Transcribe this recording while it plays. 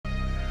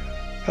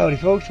Howdy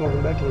folks,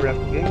 welcome back to the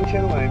RathCo Gaming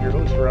Channel. I am your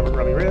host, Robert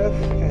Robbie Rath,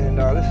 and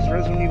this is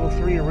Resident Evil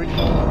 3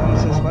 Original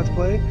Nemesis Let's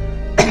Play.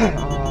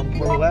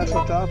 Where we last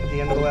left off, at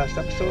the end of the last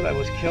episode, I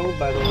was killed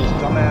by those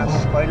dumbass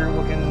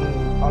spider-looking,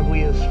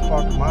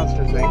 ugly-as-fuck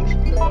monster things.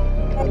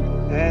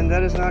 And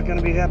that is not going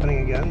to be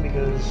happening again,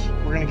 because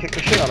we're going to kick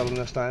the shit out of them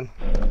this time.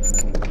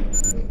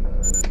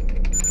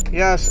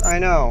 Yes, I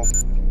know.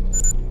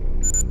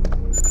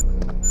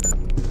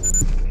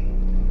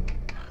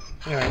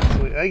 Alright,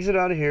 so we exit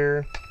out of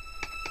here.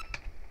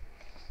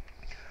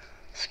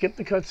 Skip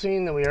the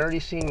cutscene that we already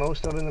seen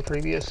most of in the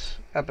previous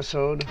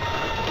episode.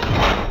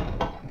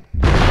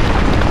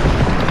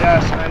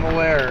 Yes, I'm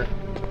aware.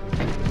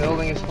 The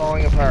building is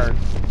falling apart.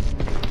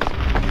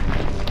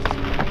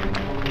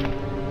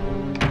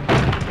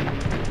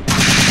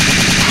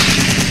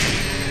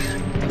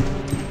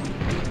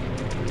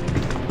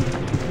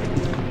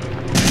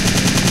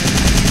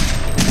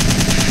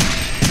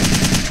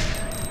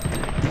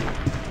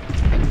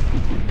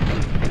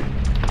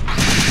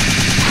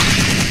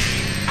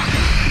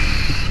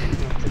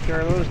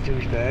 Those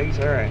douchebags.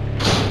 Alright.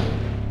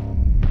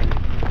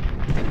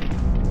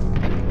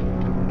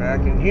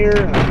 Back in here.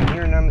 I can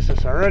hear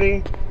Nemesis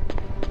already.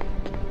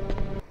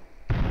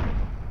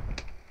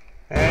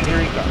 And here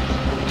he comes.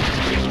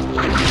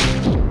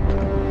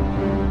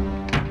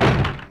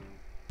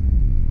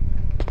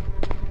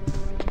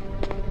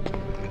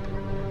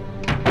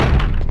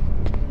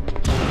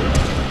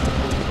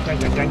 Dun,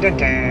 dun, dun, dun,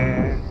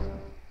 dun.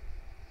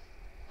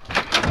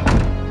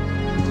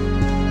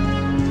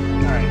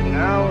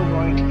 Now we're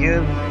going to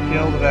give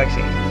Gil the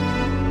vaccine.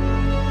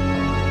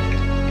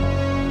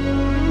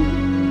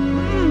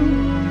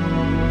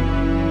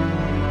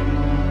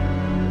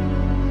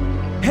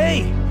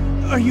 Hey!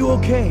 Are you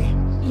okay?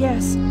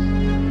 Yes.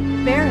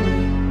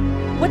 Barely.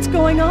 What's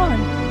going on?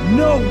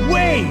 No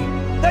way!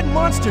 That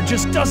monster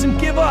just doesn't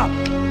give up!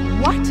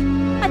 What?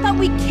 I thought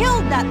we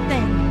killed that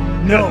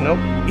thing! No, Nope.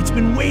 It's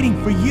been waiting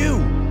for you!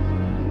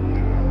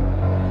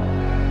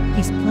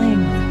 He's playing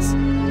with us.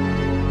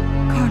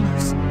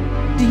 Carlos,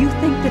 do you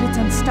think that it's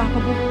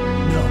unstoppable?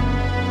 No,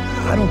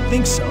 I don't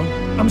think so.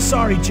 I'm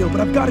sorry, Jill, but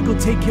I've got to go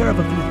take care of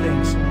a few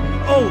things.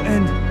 Oh,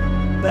 and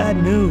bad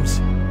news.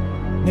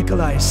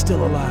 Nikolai is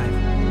still alive.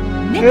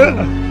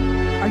 Nikolai?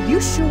 Are you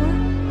sure?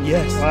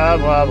 Yes. Blah,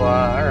 blah,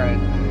 blah. Alright.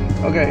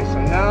 Okay, so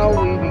now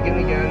we begin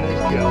again as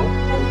Jill.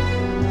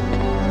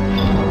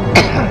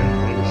 We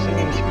have a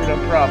singing screwed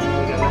up problem.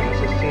 We got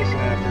Nemesis chasing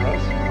after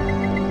us.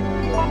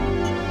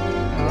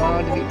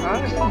 To be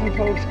honest with you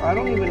folks, I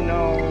don't even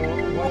know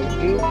what to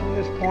do from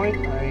this point.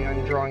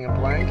 I'm drawing a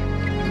blank.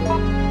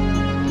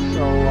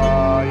 So,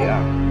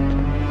 yeah.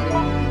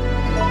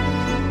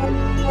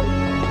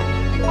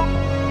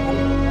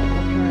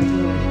 What can I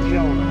do as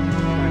Jill?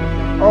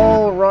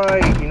 Oh,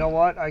 right. You know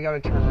what? I gotta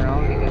turn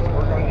around because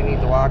we're going to need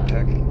the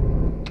lockpick.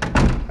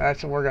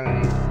 That's what we're gonna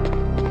need.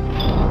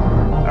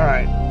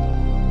 Alright.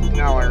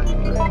 Now I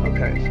remember.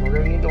 Okay, so we're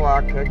gonna need the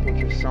lockpick,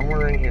 which is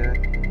somewhere in here.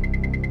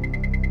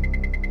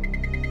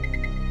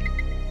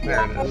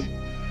 There it is.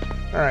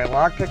 Alright,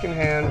 lockpick in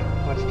hand.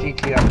 Let's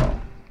GTFO.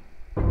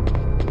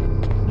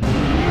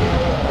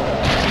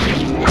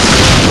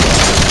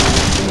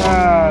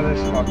 Ah,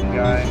 this fucking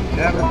guy.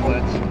 Never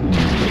quits.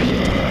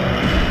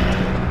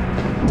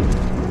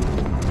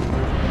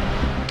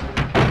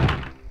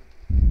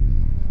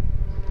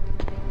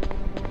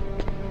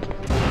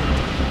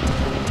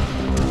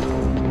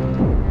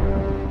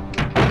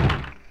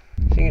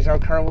 Seeing as how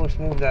Carlos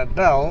moved that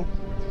bell,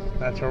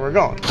 that's where we're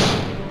going.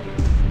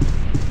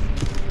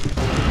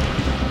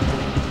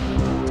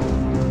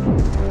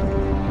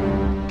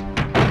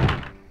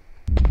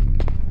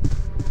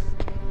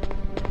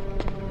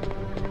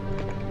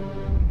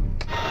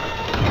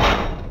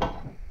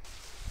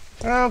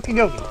 Okie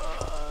dokie.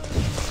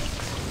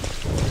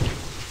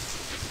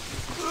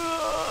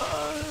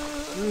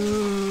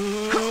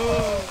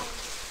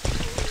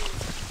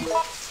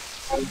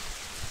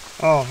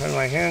 Oh, and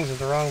my hands at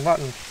the wrong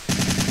button.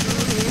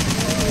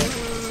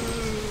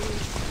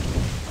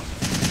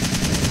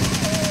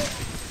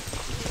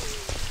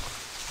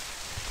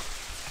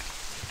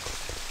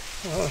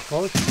 Oh, that was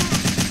close.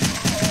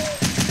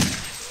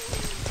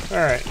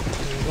 Alright,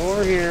 go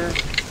over here.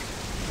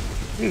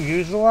 You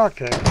use the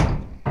lockpick.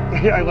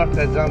 I left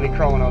that zombie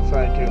crawling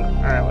outside too.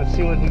 Alright, let's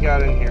see what we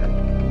got in here.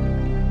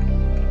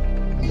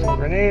 Some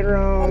grenade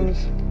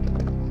rounds.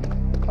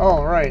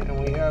 Oh, right, and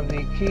we have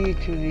the key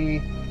to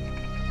the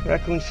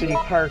Raccoon City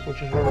Park,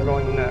 which is where we're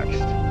going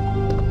next.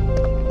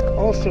 I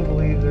also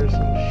believe there's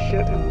some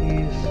shit in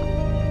these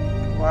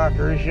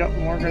lockers. Yep,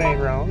 more grenade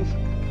rounds.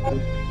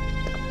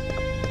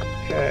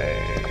 Okay.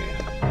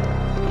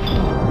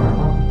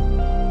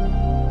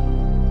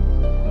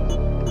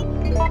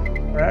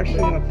 We're actually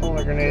going to pull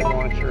the grenade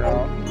launcher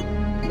out.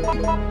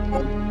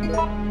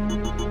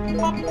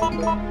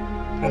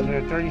 Because there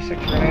are 36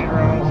 grenade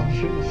rounds,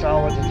 shooting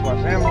solids, it's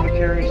less ammo to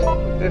carry, so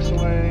put this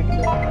away,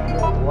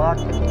 lock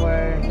it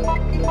away,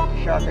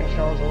 shotgun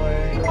shells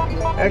away.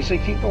 Actually,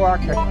 keep the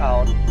lockpick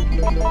out.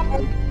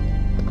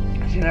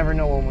 You never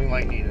know when we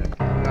might need it.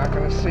 I'm not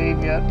going to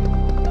save yet.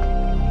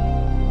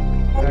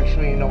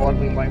 know what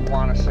we might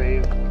want to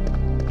save,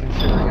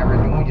 considering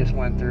everything we just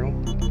went through.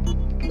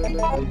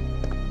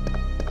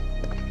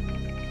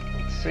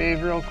 Let's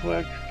save real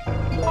quick.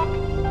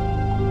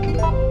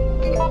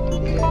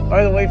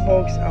 By the way,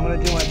 folks, I'm going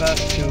to do my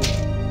best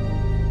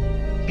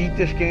to beat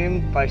this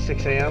game by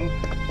 6 a.m.,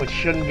 which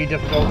shouldn't be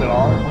difficult at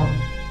all.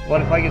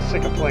 But if I get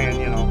sick of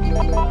playing, you know,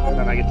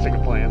 then I get sick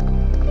of playing.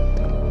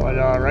 But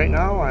right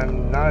now,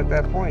 I'm not at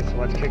that point, so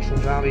let's kick some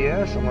zombie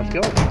ass and let's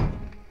go.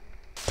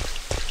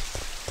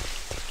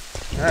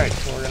 Alright,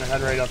 so we're going to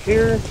head right up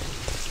here.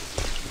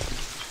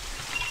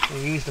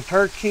 We'll use the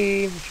perk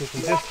key, which we can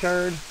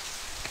discard.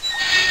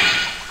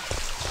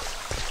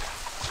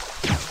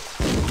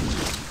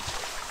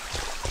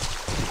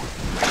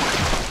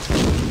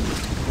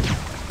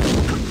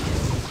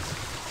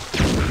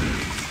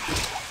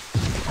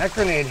 That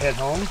grenade hit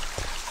home.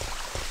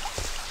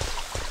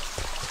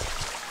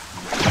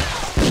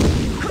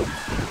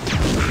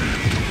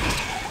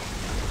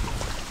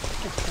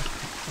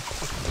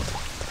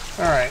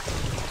 Alright,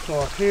 let's go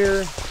up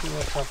here, see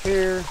what's up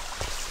here.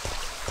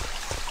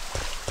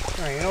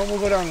 Alright, you know, we'll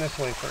go down this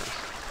way first.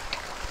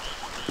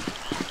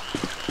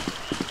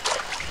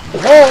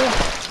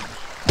 Whoa!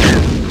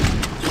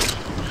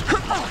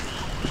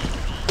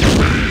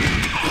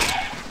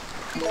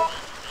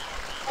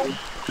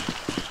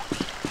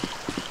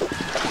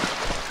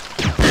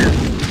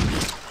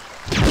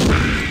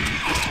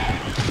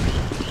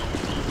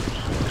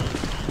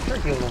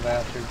 Tricky little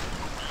bastard.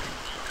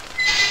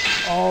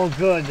 Oh,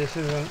 good, this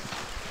isn't...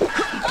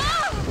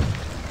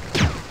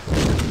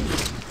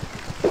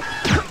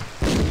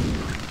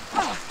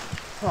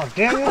 Oh,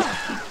 damn it.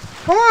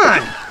 Come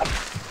on!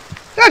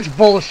 That's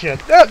bullshit.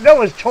 That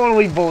was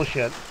totally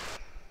bullshit.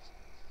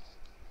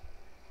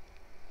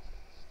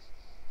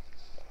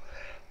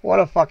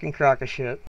 What a fucking crock of shit.